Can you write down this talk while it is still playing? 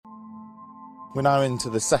We're now into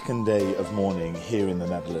the second day of mourning here in the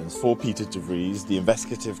Netherlands for Peter de Vries, the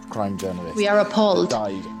investigative crime journalist. We are appalled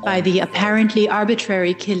by the apparently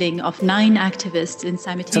arbitrary killing of 9 activists in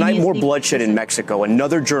simultaneously... Tonight, more bloodshed in Mexico.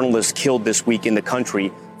 Another journalist killed this week in the country.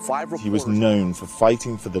 He was known for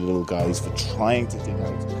fighting for the little guys, for trying to dig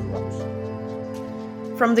out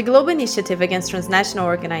corruption. From the Global Initiative Against Transnational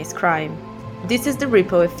Organized Crime, this is the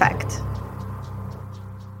Ripple Effect.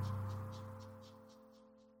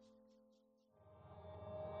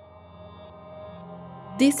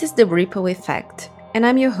 This is the Ripple Effect, and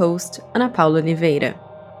I'm your host, Ana Paula Oliveira.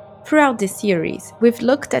 Throughout this series, we've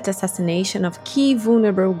looked at assassination of key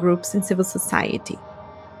vulnerable groups in civil society,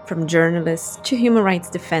 from journalists to human rights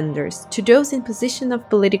defenders to those in position of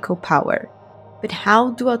political power. But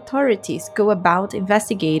how do authorities go about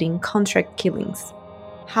investigating contract killings?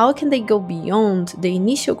 How can they go beyond the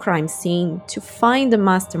initial crime scene to find the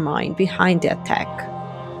mastermind behind the attack?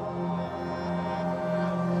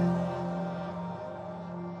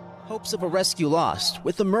 Hopes of a rescue lost,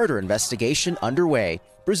 with the murder investigation underway.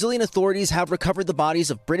 Brazilian authorities have recovered the bodies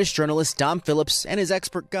of British journalist Dom Phillips and his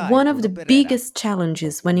expert guide. One of the biggest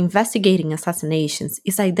challenges when investigating assassinations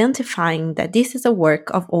is identifying that this is a work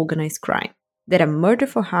of organized crime, that a murder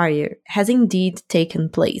for hire has indeed taken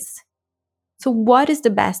place. So what is the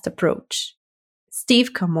best approach?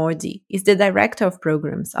 Steve Camordi is the Director of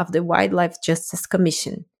Programs of the Wildlife Justice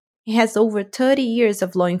Commission. He has over 30 years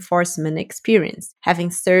of law enforcement experience,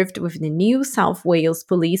 having served with the New South Wales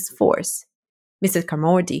Police Force. Mr.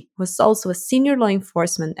 Camordi was also a senior law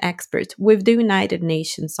enforcement expert with the United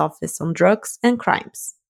Nations Office on Drugs and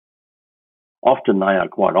Crimes. Often they are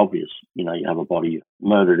quite obvious. You have a body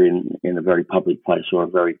murdered in a very public place or a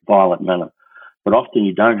very violent manner. But often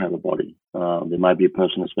you don't have a body. There may be a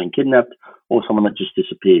person that's been kidnapped or someone that just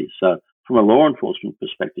disappears. So from a law enforcement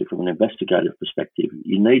perspective, from an investigative perspective,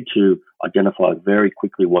 you need to identify very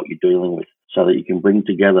quickly what you're dealing with so that you can bring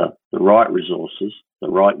together the right resources, the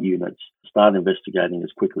right units, start investigating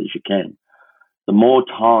as quickly as you can. The more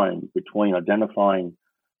time between identifying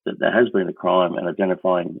that there has been a crime and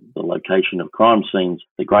identifying the location of crime scenes,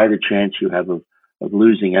 the greater chance you have of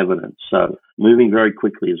losing evidence. So moving very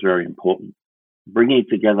quickly is very important. Bringing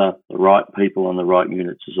together the right people and the right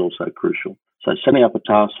units is also crucial. So setting up a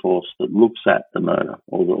task force that looks at the murder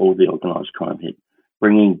or the organised crime hit,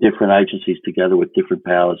 bringing different agencies together with different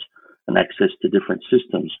powers and access to different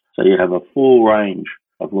systems. So you have a full range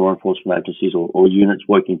of law enforcement agencies or units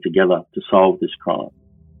working together to solve this crime.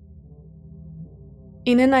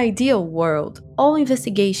 In an ideal world, all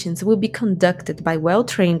investigations will be conducted by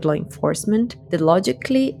well-trained law enforcement that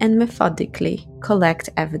logically and methodically collect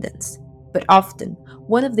evidence. But often,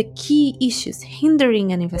 one of the key issues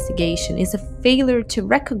hindering an investigation is a failure to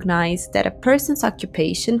recognize that a person's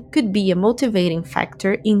occupation could be a motivating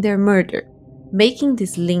factor in their murder. Making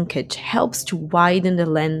this linkage helps to widen the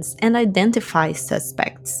lens and identify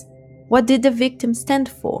suspects. What did the victim stand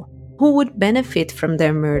for? Who would benefit from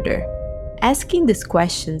their murder? Asking these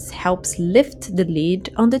questions helps lift the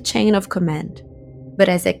lid on the chain of command. But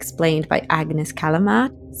as explained by Agnes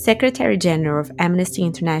Callamard, Secretary General of Amnesty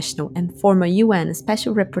International and former UN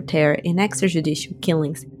Special Rapporteur in extrajudicial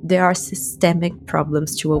killings, there are systemic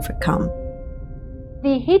problems to overcome.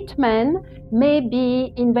 The hitman may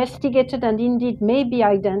be investigated and indeed may be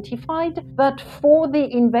identified, but for the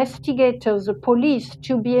investigators, the police,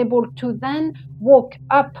 to be able to then walk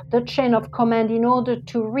up the chain of command in order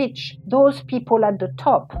to reach those people at the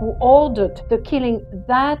top who ordered the killing,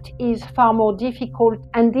 that is far more difficult.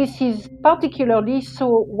 And this is particularly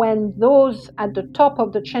so when those at the top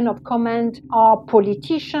of the chain of command are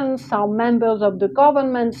politicians, are members of the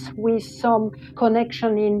governments with some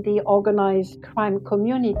connection in the organized crime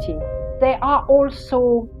community. There are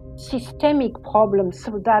also systemic problems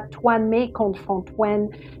that one may confront when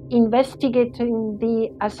investigating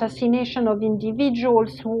the assassination of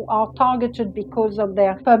individuals who are targeted because of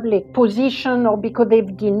their public position or because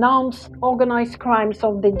they've denounced organized crimes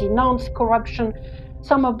or they denounce corruption.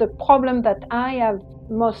 Some of the problems that I have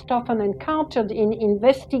most often encountered in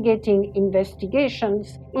investigating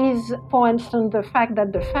investigations is, for instance, the fact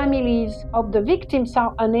that the families of the victims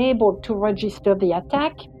are unable to register the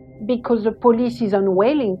attack because the police is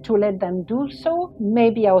unwilling to let them do so,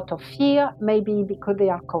 maybe out of fear, maybe because they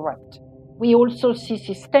are corrupt. We also see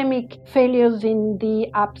systemic failures in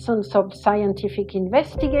the absence of scientific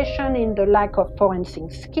investigation, in the lack of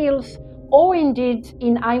forensic skills, or indeed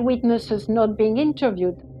in eyewitnesses not being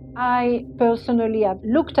interviewed. I personally have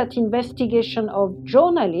looked at investigation of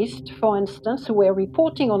journalists, for instance, who were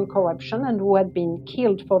reporting on corruption and who had been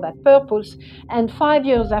killed for that purpose. And 5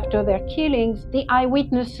 years after their killings, the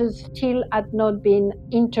eyewitnesses still had not been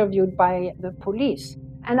interviewed by the police.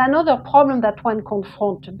 And another problem that one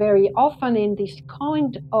confronts very often in this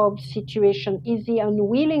kind of situation is the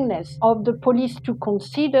unwillingness of the police to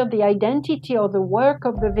consider the identity or the work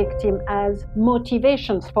of the victim as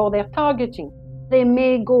motivations for their targeting. They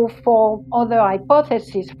may go for other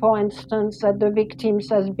hypotheses, for instance, that the victims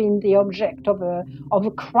has been the object of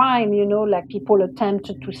a crime, like people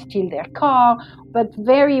attempted to steal their car, but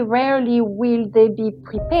very rarely will they be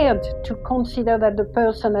prepared to consider that the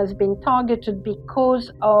person has been targeted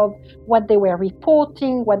because of what they were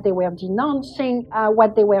reporting, what they were denouncing,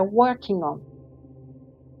 what they were working on.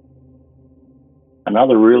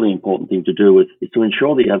 Another really important thing to do is to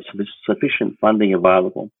ensure that you have sufficient funding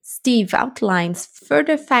available. Steve outlines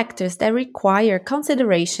further factors that require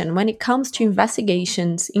consideration when it comes to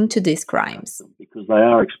investigations into these crimes. Because they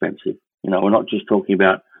are expensive. We're not just talking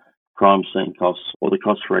about crime scene costs or the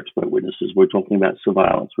cost for expert witnesses. We're talking about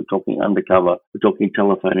surveillance. We're talking undercover. We're talking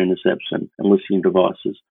telephone interception and listening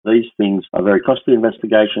devices. These things are very costly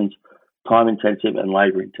investigations, time intensive and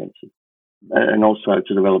labour intensive. And also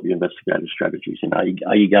to develop your investigative strategies.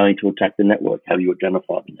 Are you going to attack the network? Have you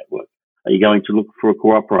identified the network? Are you going to look for a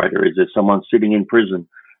cooperator? Is there someone sitting in prison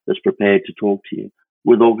that's prepared to talk to you?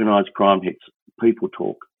 With organised crime hits, people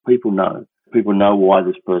talk. People know. People know why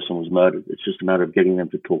this person was murdered. It's just a matter of getting them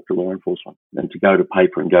to talk to law enforcement and to go to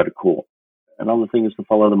paper and go to court. Another thing is to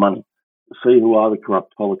follow the money. See who are the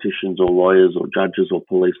corrupt politicians or lawyers or judges or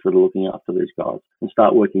police that are looking after these guys and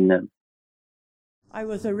start working them. I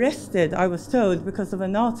was arrested, I was told, because of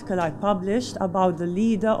an article I published about the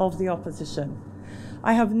leader of the opposition.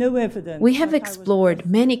 I have no evidence. We have explored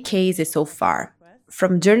many cases so far,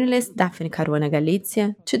 from journalist Daphne Caruana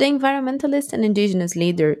Galizia to the environmentalist and indigenous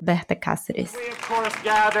leader Berta Cáceres. We, of course,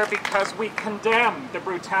 gather because we condemn the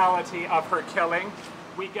brutality of her killing.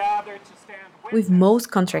 We gather to stand with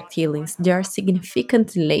most contract killings, there are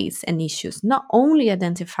significant delays and issues, not only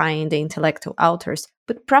identifying the intellectual authors,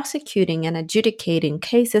 but prosecuting and adjudicating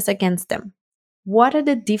cases against them. What are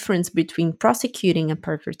the differences between prosecuting a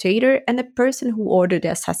perpetrator and the person who ordered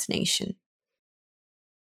the assassination?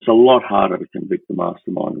 It's a lot harder to convict the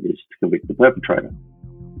mastermind than it is to convict the perpetrator.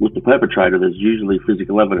 With the perpetrator, there's usually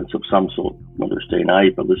physical evidence of some sort, whether it's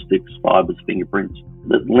DNA, ballistics, fibres, fingerprints,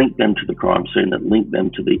 that link them to the crime scene, that link them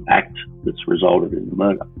to the act that's resulted in the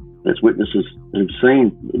murder. There's witnesses who've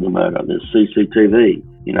seen the murder. There's CCTV.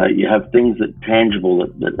 You have things that tangible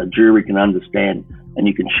that a jury can understand and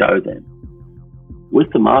you can show them.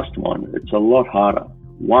 With the mastermind, it's a lot harder.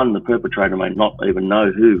 One, the perpetrator may not even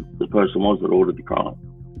know who the person was that ordered the crime.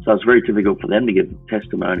 So it's very difficult for them to give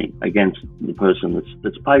testimony against the person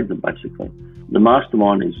that's paid them, basically. The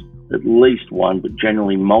mastermind is at least one, but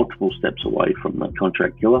generally multiple steps away from the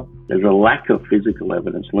contract killer. There's a lack of physical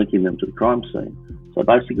evidence linking them to the crime scene. So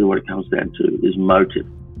basically what it comes down to is motive.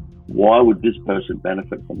 Why would this person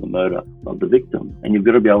benefit from the murder of the victim? And you've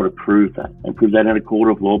got to be able to prove that, and prove that in a court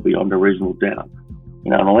of law beyond a reasonable doubt.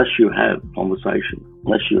 Unless you have conversation,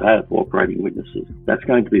 unless you have cooperating witnesses, that's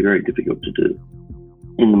going to be very difficult to do.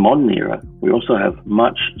 In the modern era, we also have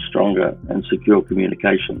much stronger and secure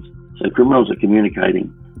communications. So criminals are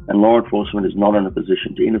communicating and law enforcement is not in a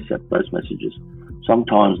position to intercept those messages.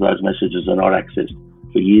 Sometimes those messages are not accessed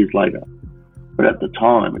for years later. But at the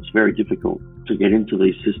time, it's very difficult to get into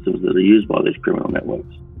these systems that are used by these criminal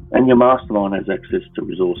networks. And your mastermind has access to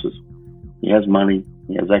resources. He has money,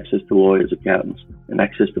 he has access to lawyers, accountants, and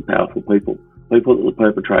access to powerful people that the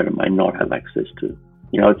perpetrator may not have access to.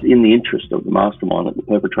 It's in the interest of the mastermind that the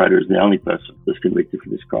perpetrator is the only person that's convicted for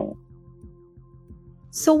this crime.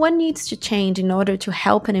 So what needs to change in order to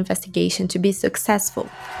help an investigation to be successful?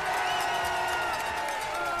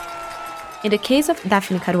 In the case of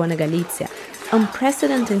Daphne Caruana Galizia,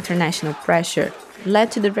 unprecedented international pressure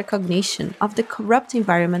led to the recognition of the corrupt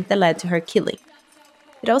environment that led to her killing.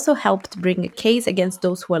 It also helped bring a case against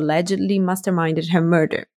those who allegedly masterminded her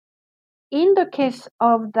murder. In the case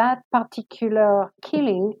of that particular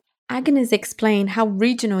killing, Agnes explained how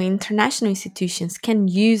regional and international institutions can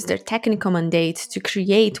use their technical mandates to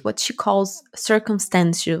create what she calls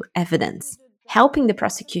circumstantial evidence, helping the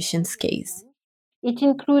prosecution's case. It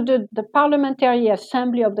included the Parliamentary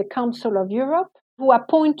Assembly of the Council of Europe, who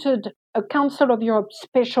appointed a Council of Europe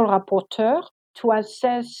special rapporteur to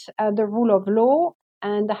assess the rule of law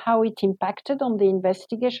and how it impacted on the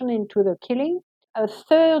investigation into the killing. A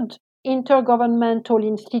third intergovernmental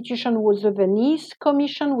institution was the Venice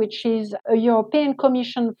Commission, which is a European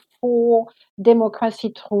Commission for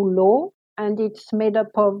Democracy Through Law, and it's made up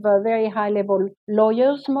of very high-level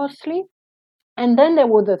lawyers mostly. And then there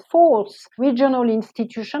was the fourth regional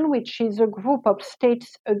institution, which is a group of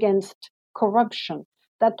states against corruption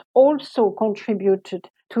that also contributed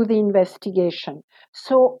to the investigation.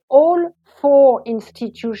 So all four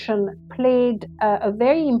institutions played a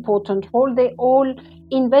very important role. They all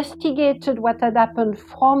investigated what had happened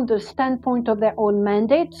from the standpoint of their own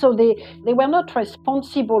mandate. So they were not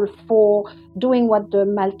responsible for doing what the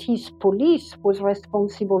Maltese police was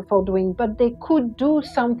responsible for doing, but they could do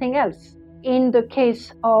something else. In the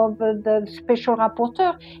case of the special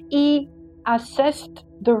rapporteur, he assessed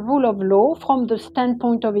the rule of law from the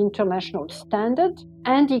standpoint of international standard,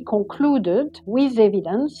 and he concluded with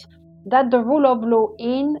evidence that the rule of law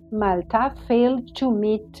in Malta failed to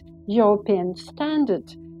meet European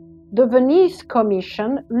standard. The Venice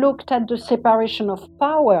Commission looked at the separation of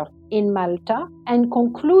power in Malta and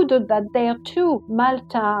concluded that there too,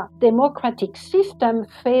 Malta democratic system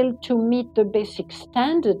failed to meet the basic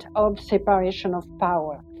standard of separation of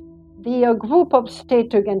power. The group of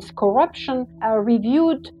states against corruption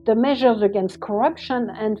reviewed the measures against corruption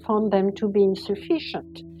and found them to be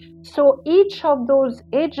insufficient. So each of those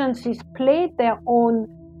agencies played their own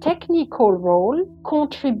technical role,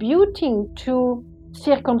 contributing to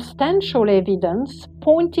circumstantial evidence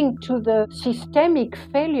pointing to the systemic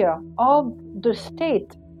failure of the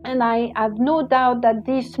state. And I have no doubt that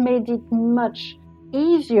this made it much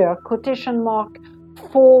easier, quotation mark,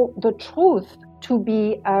 for the truth to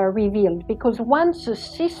be revealed. Because once the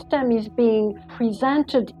system is being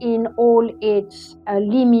presented in all its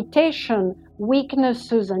limitations,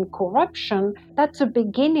 weaknesses, and corruption, that's the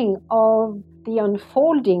beginning of the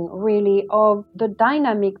unfolding, really, of the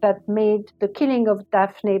dynamic that made the killing of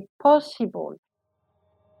Daphne possible.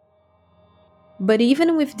 But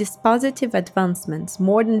even with these positive advancements,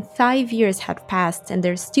 more than 5 years had passed and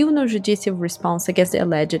there's still no judicial response against the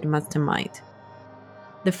alleged mastermind.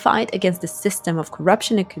 The fight against the system of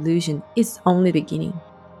corruption and collusion is only beginning.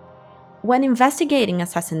 When investigating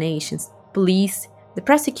assassinations, police, the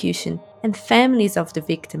prosecution, and families of the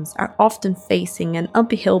victims are often facing an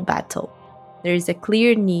uphill battle. There is a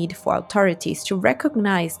clear need for authorities to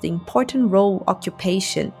recognize the important role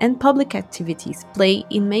occupation and public activities play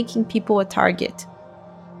in making people a target.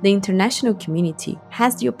 The international community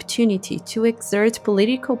has the opportunity to exert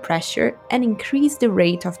political pressure and increase the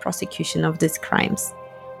rate of prosecution of these crimes.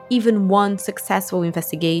 Even one successful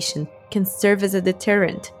investigation can serve as a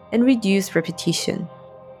deterrent and reduce repetition.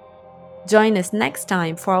 Join us next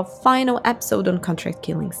time for our final episode on contract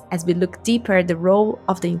killings as we look deeper at the role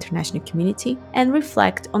of the international community and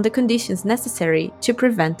reflect on the conditions necessary to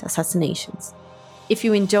prevent assassinations. If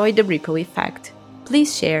you enjoyed the Ripple Effect,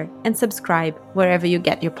 please share and subscribe wherever you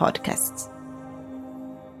get your podcasts.